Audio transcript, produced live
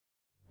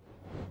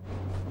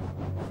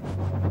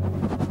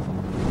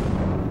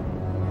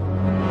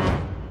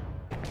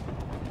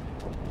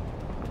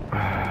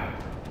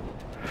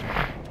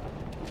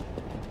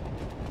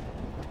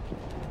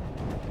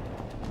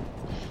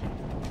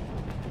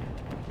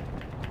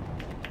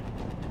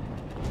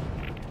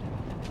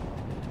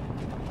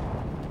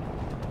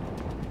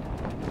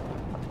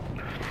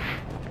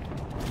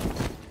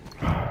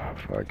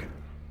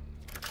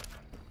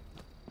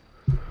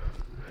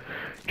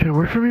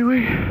didn't work for me,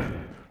 wait.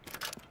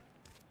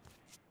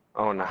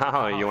 Oh,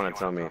 now you want to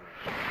tell me?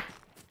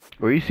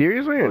 Were you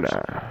serious, wait, or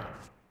not?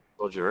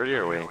 Told you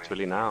earlier, wait. It's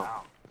really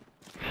now.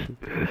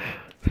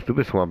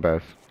 Stupid swamp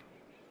ass.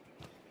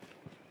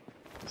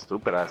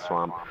 Stupid ass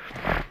swamp.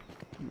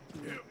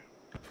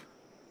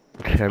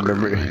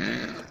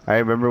 I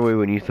remember when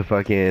we used to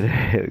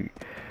fucking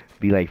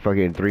be like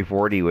fucking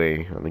 340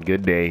 way on a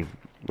good day,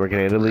 working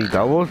at Italy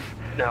doubles.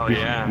 Oh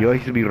yeah. You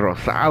used to be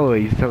rosado.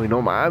 He used to tell me,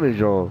 no mames,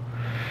 yo.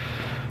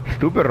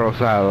 Stupid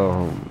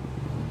rosado.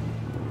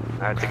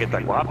 I had to get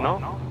that guap,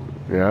 no?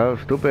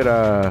 Yeah, stupid.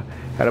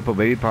 Had to put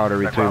baby powder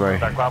between my.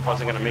 That guap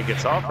wasn't gonna make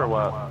itself or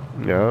what?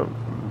 Yeah.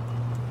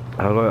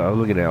 I was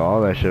looking at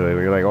all that shit.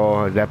 You're like,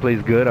 oh, is that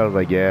place good? I was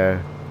like,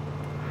 yeah.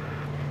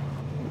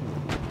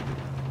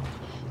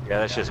 Yeah,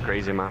 that's just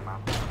crazy, man.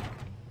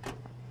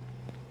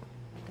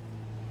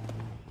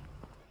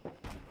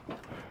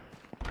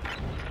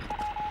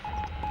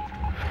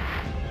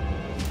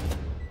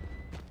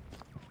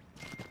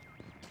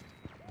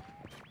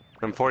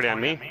 I'm 40 on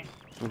me.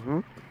 Mm-hmm.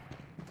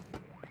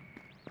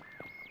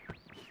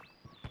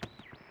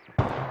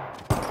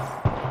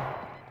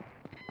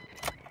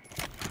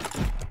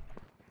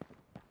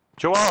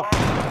 Joel!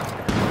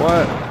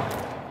 What?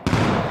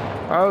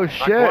 Oh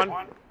shit!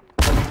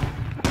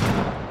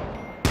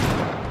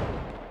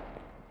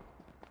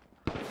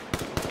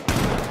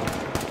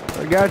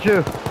 I got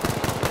you.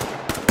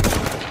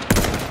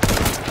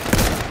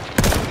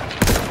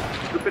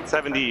 Stupid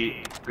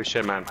 70. Good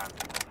shit, man.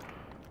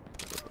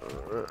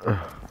 I'm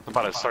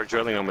about to start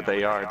drilling them with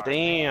the AR.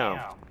 Damn.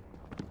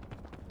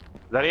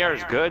 That AR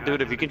is good,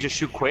 dude. If you can just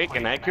shoot quick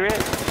and accurate.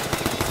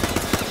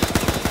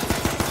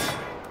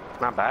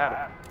 Not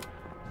bad.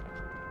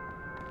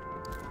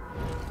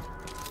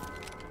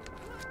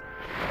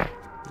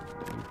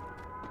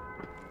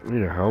 I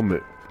need a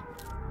helmet.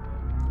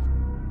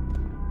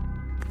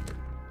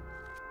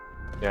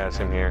 Yeah,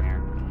 same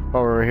here.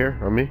 Oh, right here,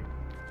 on me.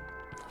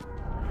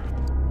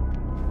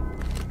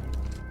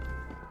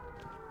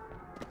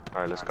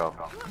 Alright, let's go.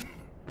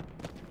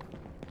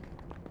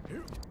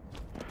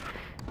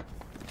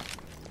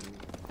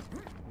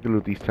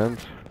 Loot these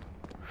tents.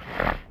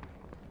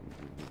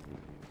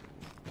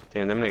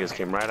 Damn, them niggas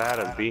came right at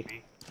us, B.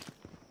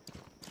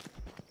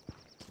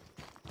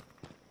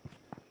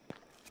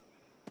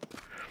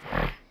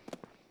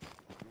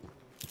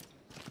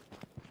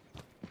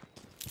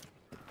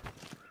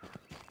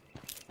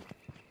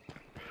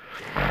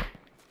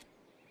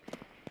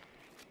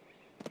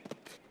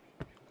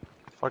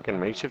 Fucking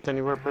makeshift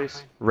anywhere,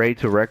 please? Raid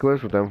to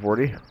reckless with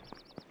M40.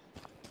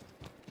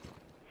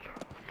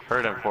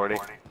 Heard M40.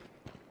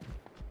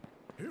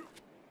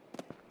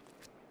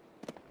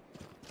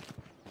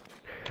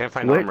 Can't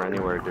find armor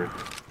anywhere, dude.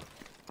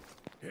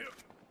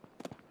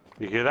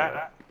 You hear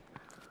that?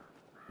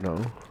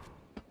 No.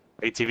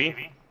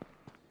 ATV?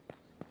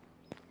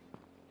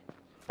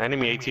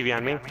 Enemy ATV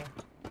on me?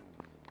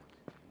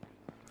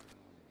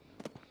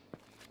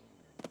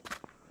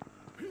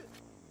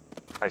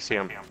 I see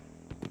him.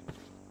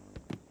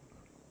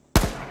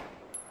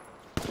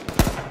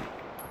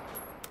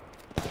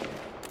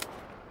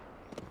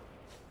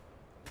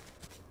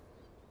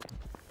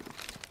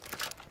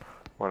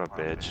 What a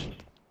bitch.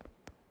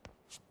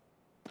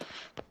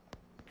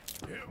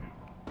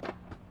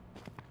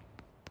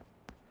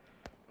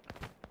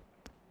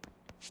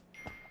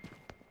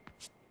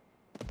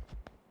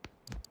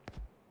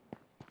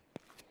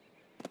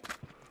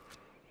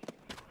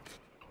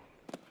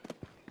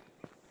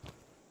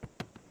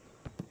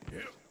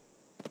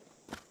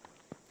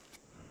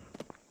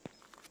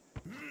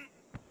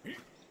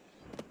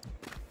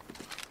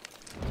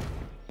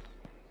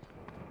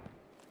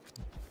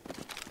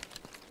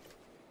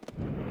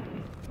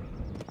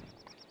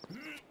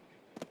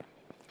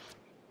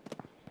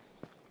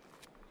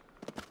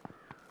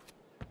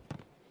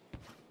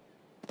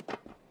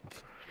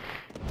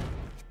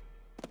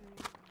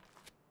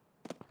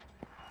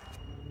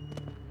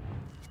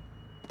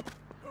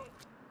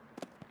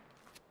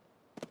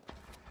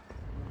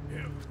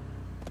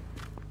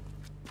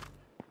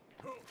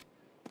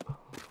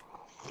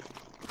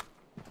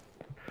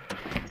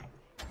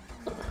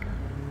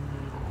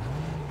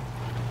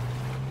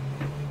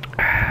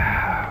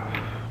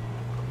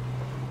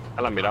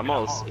 La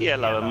miramos y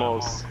la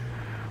vemos.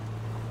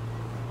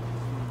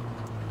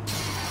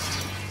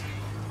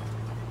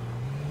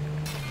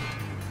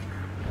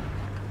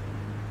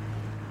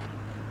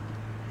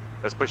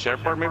 Let's push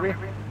airport, maybe?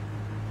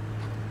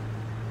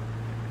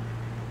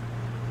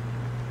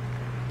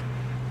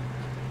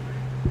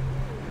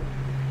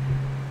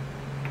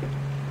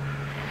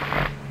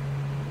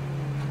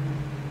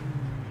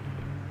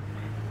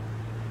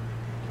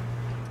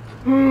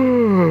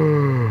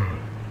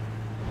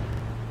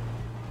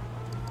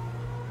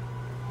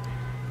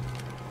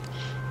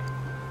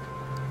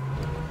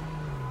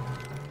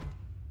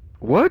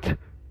 What?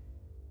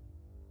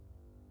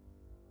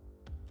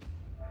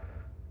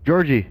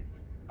 Georgie.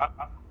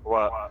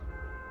 What?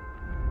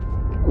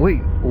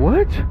 Wait,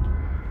 what?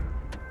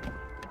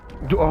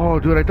 Oh,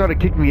 dude, I thought it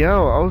kicked me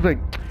out. I was like,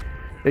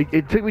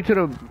 It took me to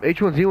the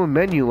H1Z1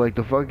 menu, like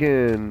the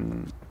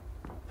fucking...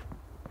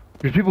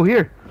 There's people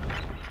here.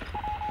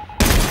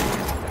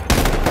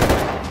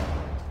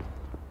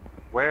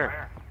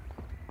 Where?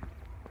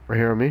 Right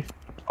here on me.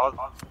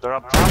 Oh, they're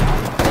up top.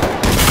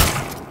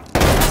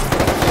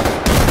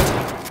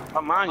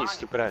 Come on, you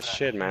stupid ass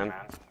shit, man.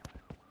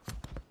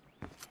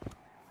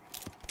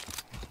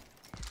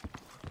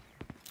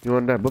 You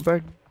want that book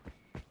bag?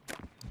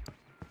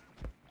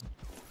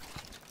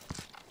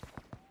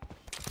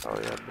 Oh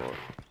yeah, boy.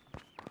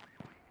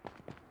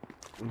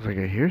 Looks like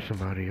I hear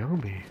somebody on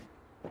me.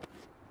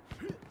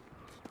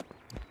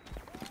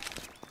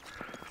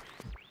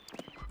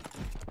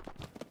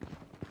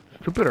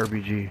 Stupid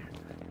RPG.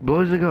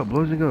 Blowing up,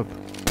 blowing up.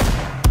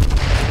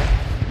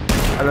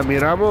 A la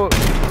miramos.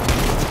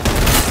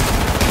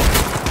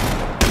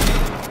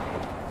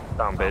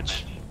 Down,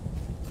 bitch.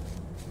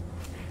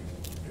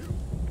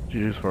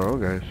 GG's for all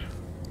guys.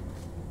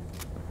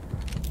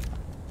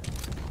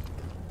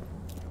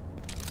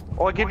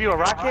 Oh, I give you a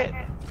rocket?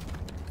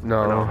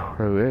 No, No.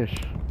 I wish.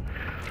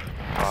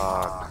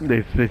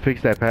 They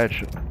fixed that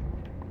patch.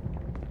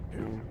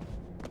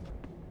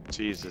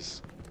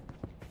 Jesus.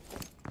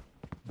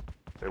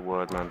 They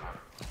would, man.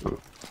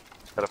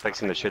 Instead of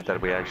fixing the shit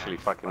that we actually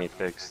fucking need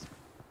fixed.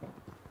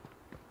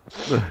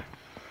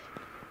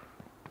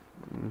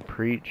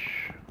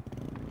 Preach.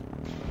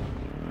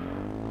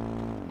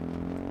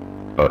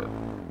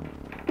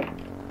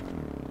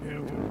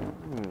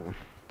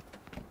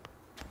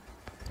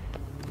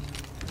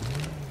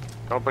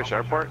 Don't push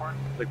airport.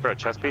 Look for a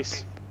chest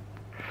piece.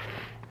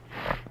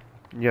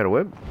 You got a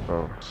whip?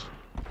 Oh.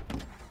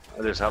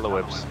 Oh, there's hella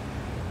whips.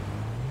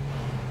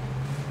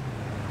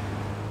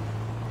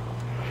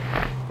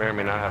 May or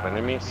may not have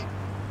enemies.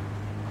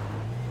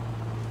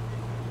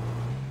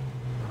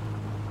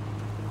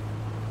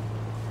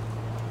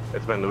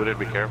 It's been looted,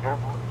 be careful.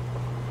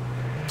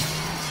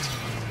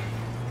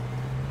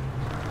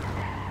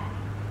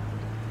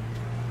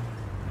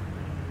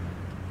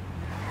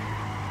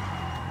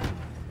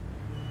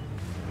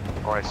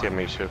 Oh, I see a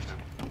makeshift.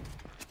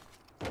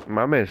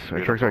 Mames,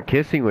 our trucks are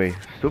kissing way.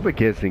 Stupid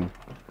kissing.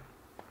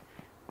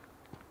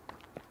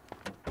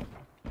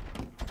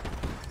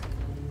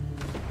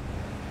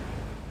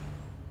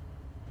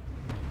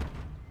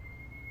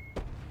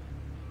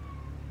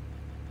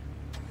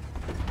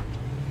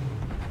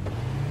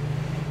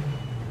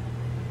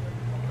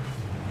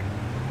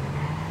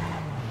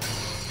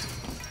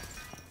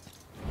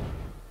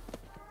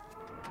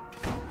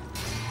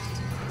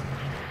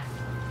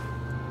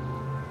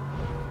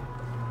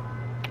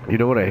 You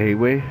know what I hate,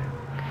 way?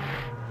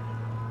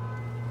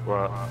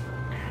 What?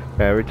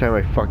 Every time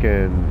I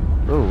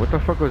fucking... Oh, what the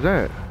fuck was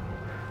that?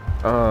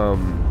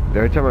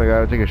 Every time I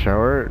gotta take a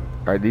shower,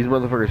 these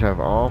motherfuckers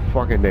have all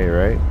fucking day,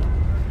 right?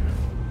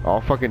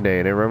 All fucking day.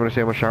 And every time I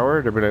say I'm a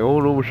shower, they'll be like, oh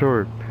no, I'm a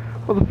shower.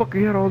 Motherfucker,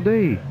 you had all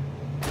day.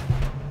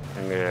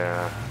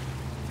 Yeah.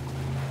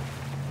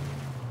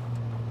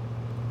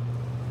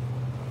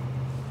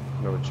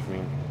 Know what you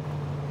mean.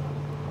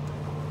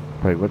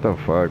 Like, what the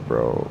fuck,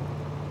 bro?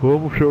 Well,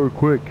 I'm gonna shower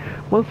quick.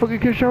 Motherfucker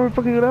can shower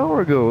fucking an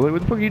hour ago. Like,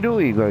 what the fuck are you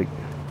doing? Like,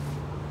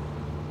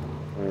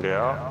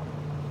 Yeah.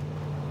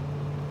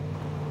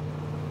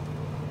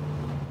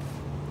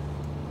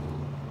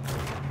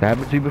 that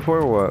happened to you before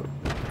or what?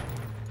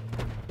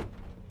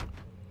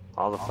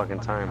 All the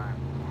fucking time.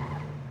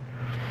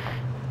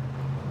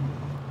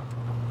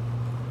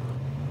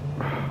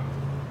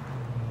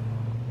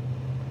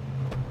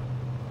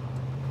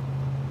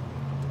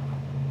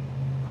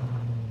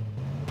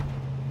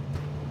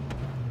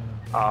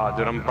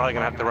 Dude, I'm probably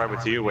gonna have to ride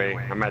with you, Way.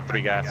 I'm at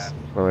 3 gas.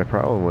 Not my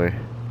problem, way.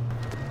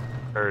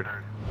 Heard.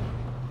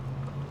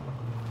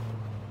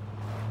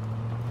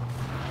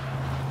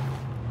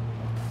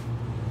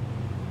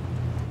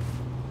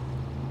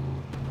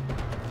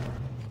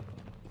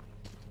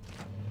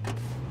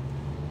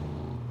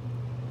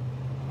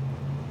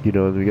 You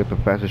know, we got the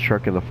fastest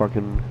truck in the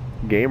fucking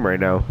game right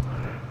now.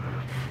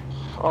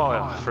 Oh,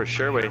 yeah, for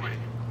sure, Way.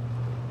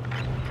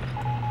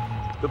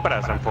 Look at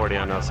us, I'm 40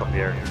 on us up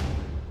here.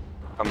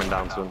 Coming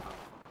down soon.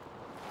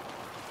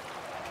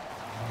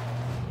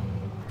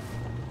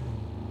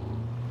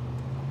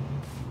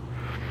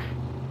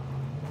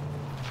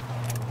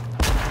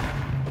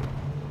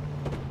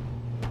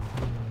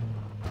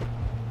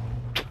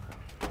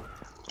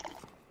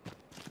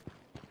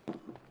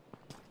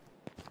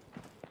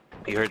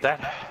 You heard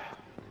that?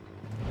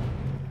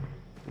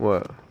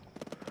 What?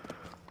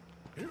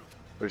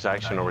 There's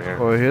action over here.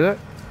 Oh, you hear that?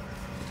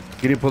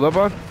 Getting pulled up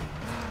on?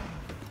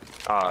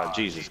 Ah,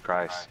 Jesus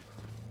Christ.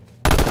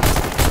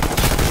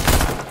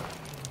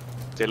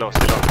 Stay low,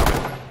 coming.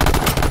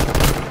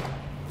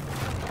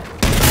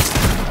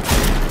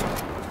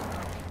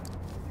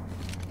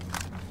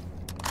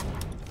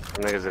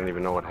 Some niggas didn't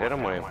even know what hit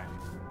him with.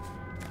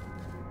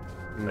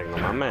 Like, no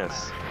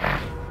mames.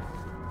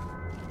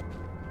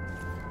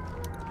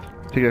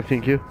 Take that,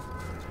 thank you.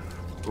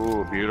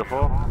 Ooh,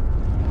 beautiful.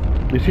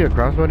 You see a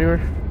crossbow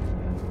anywhere?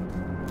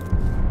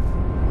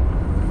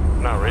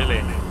 Not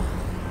really.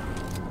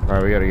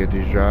 Alright, we gotta get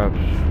these drops.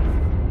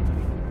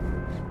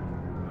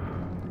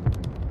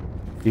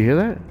 You hear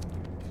that?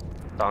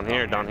 Down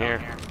here, down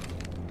here.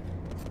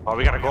 Oh,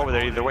 we gotta go over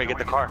there either way. Get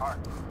the car.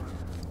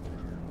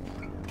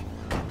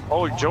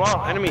 Oh,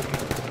 Joel, enemy.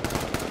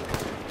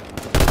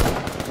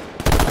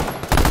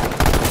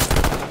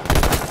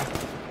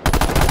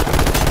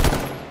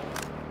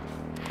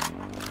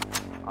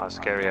 Oh,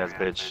 scary ass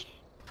bitch.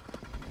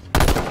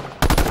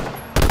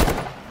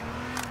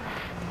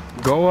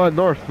 Go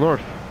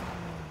north.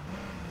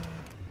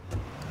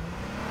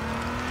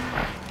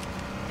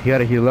 He had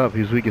to heal up.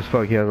 He was weak as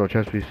fuck. He had no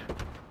chest piece.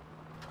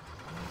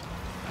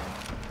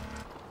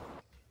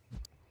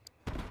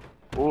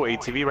 Ooh,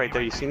 ATV right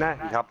there. You seen that?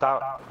 He hopped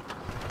out.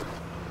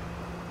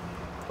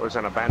 Or it's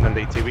an abandoned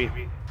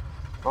ATV.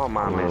 Oh,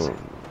 my amazing.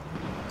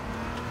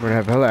 We're gonna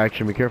have hella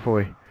action. Be careful.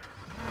 Way.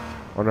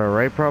 On our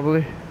right,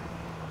 probably.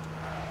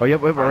 Oh,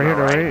 yep, right here,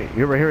 right.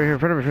 You're right here, in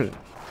front of me.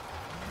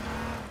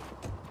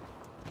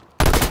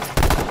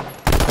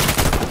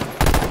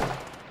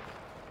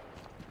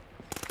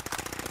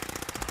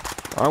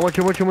 I want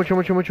you.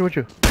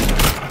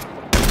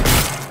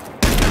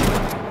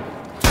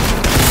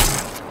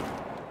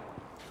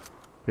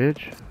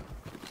 Bitch.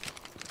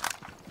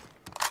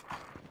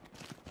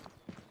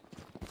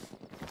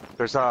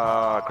 There's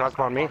a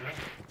crossbow on me.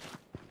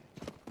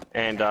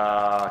 And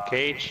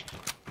cage.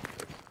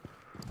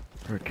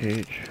 Or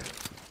cage.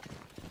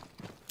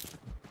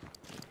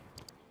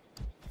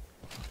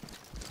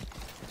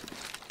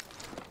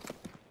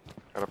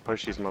 Gotta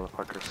push these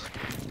motherfuckers.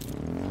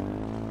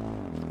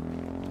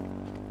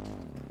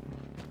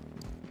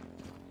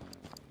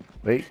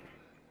 Wait.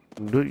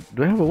 Do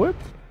I have a whip?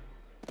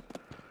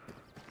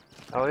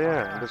 Oh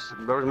yeah,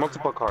 there was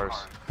multiple cars.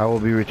 I will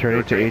be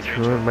returning to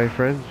H1, my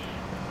friends.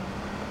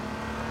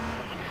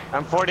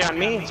 M40 on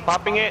me, it's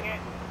popping it.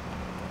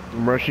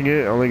 I'm rushing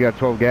it. I only got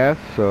 12 gas,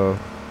 so.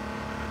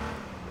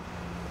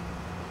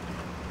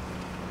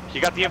 He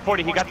got the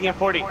M40, he got the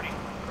M40.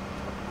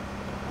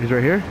 He's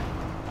right here?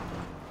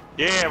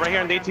 Yeah, right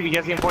here on the ATV, he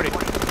has the M40.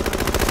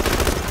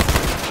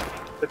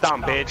 Sit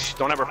down, bitch.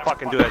 Don't ever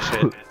fucking do that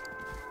shit.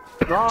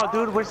 No,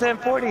 dude, where's the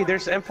M40?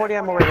 There's M40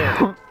 ammo right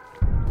here.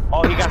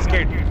 Oh, he got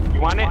scared. You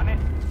want it?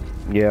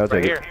 Yeah, I'll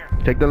take it.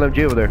 Take the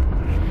LMG over there.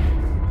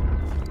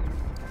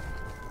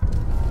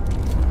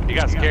 He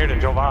got scared and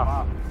drove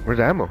off. Where's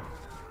the ammo?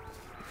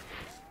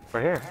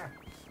 Right here.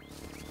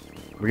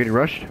 We're getting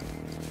rushed?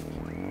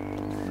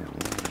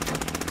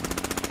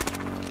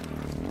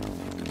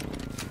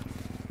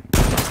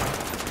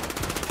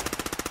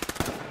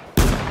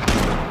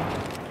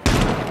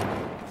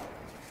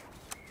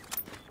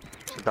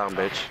 Sit down,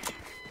 bitch.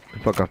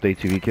 Fuck off the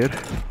ATV, kid.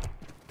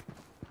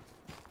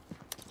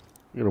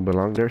 You don't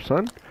belong there,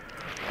 son.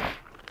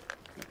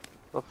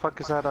 What the fuck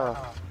is that,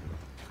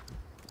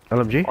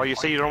 LMG? Oh, you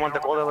say you don't want the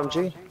gold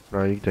LMG?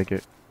 No, you can take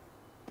it.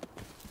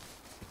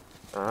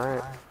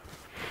 Alright.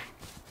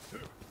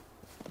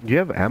 Do you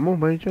have ammo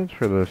by any chance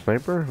for the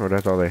sniper? Or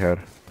that's all they had?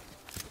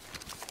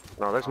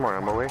 No, there's more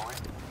ammo, wait.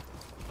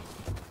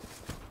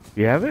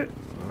 You have it?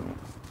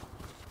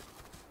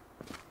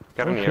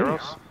 Got any shit.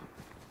 arrows?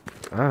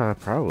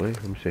 Probably.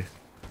 Let me see.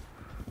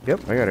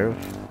 Yep, I got arrows.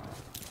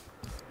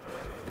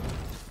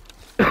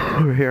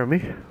 Over here on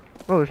me.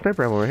 Oh, there's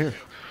sniper ammo right here.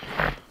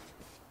 I'm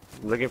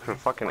looking for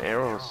fucking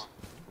arrows.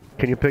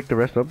 Can you pick the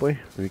rest up, boy?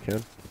 If you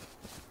can.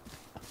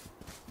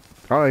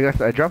 Oh,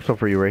 I dropped some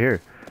for you right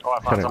here. Oh,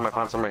 I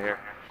found some right here.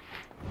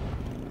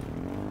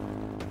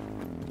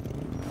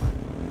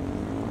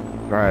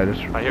 Alright, this.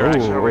 I hear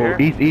action over here.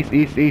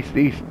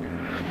 East.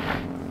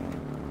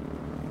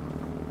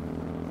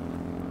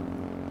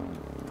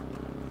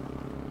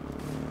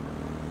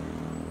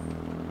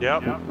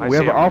 Yep. We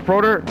have an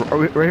off-roader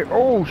right here.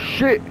 Oh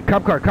shit!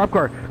 Cop car has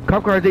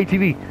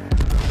ATV.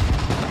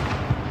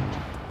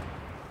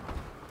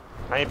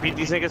 I ain't beat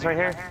these niggas right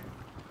here.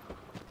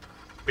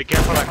 Be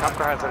careful, that cop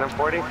car has an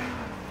M40.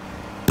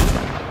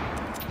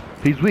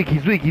 He's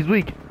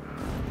weak.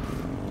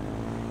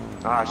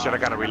 Ah, shit, I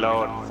gotta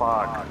reload.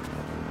 Fuck.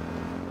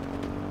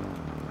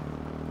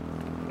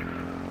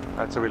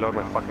 I had to reload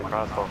my fucking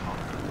crossbow.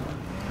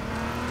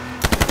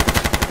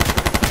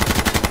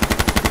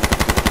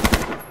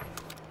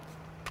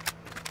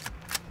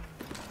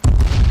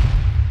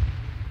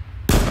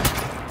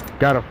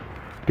 Got him.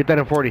 Get that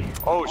M40.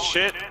 Oh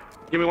shit.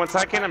 Give me 1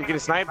 second, I'm getting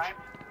sniped.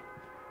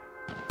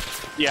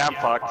 Yeah, I'm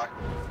fucked.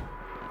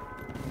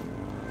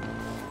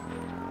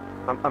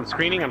 I'm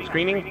screening. I'm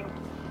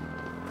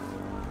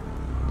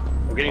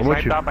getting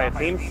sniped out by a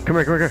team. Come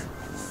here.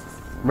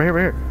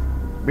 Right here.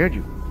 Behind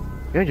you,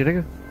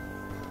 nigga.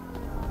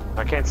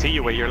 I can't see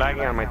you, but you're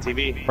lagging on my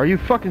TV. Are you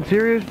fucking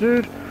serious,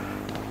 dude?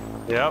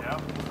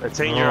 Yep. It's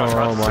saying you're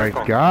across the circle.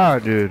 Oh my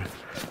god, dude.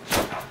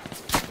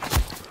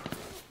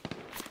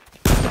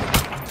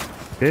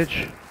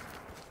 Bitch.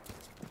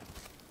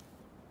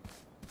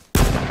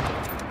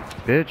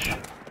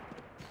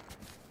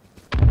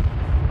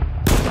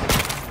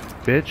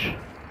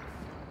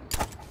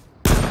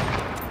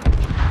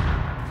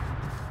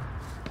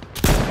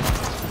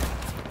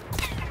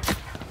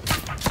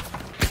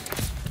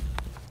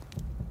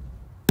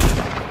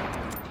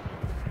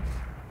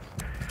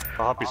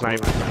 I'll help you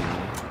snipe.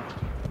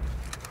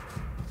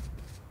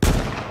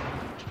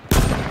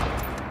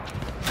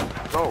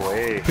 No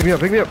way. Pick me up,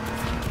 pick me up.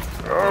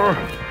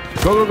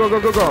 Go, go, go, go,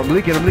 go, go. I'm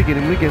leaking, I'm leaking,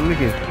 I'm leaking, I'm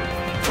leaking.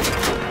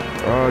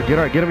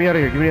 Get me out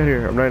of here, get me out of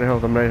here. I'm 9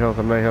 health, I'm 9 health,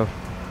 I'm 9 health.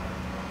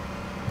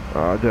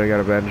 Oh, dude, I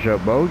gotta bandage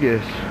up.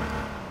 Bogus.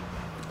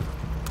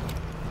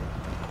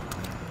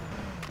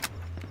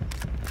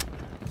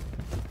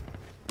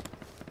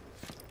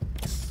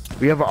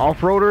 We have an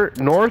off-roader,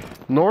 north.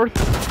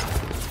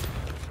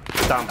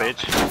 Down,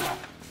 bitch.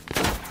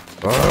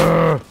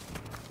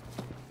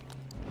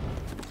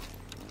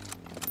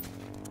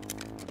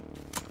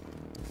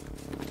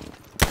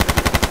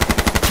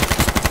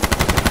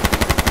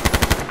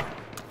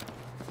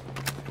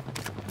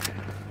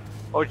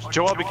 Oh,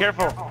 Joel, be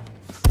careful.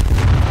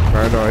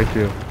 I know, I see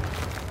him.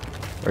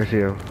 I see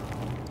him.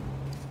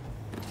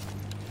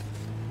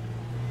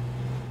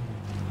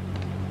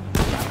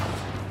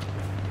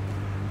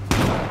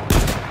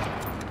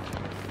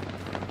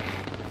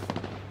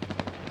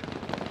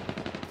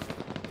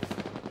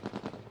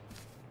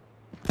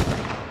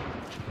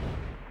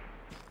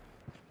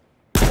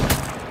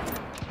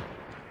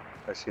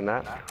 I seen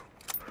that.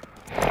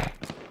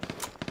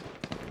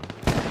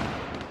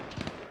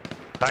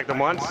 Tagged him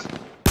once.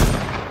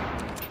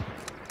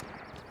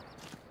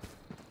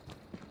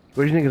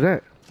 What do you think is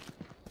that?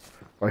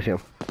 Oh, I see him.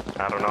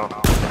 I don't know.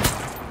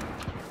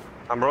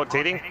 I'm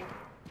rotating.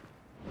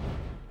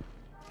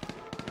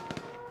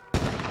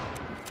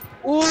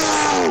 Ooh!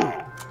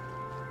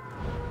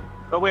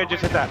 Oh wait, I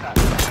just hit that.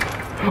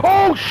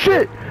 Oh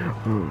shit!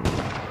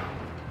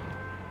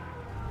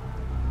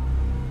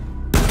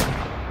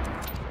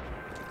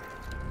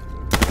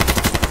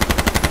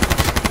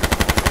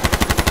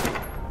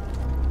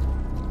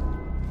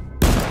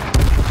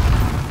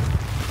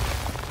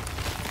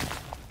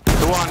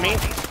 Duo on me.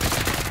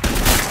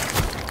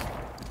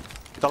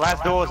 The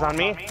last duo is on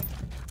me.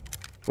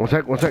 One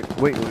sec,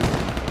 wait.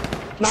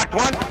 Knocked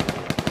one.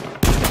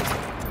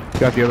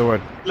 Got the other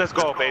one. Let's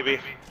go, baby.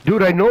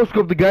 Dude, I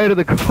no-scoped the guy to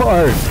the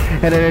car,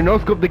 and then I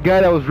no-scoped the guy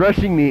that was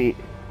rushing me.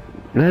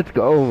 Let's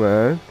go,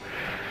 man.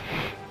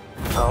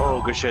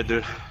 Oh, good shit,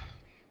 dude.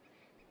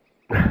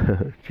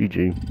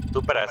 GG.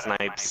 Stupid ass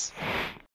snipes.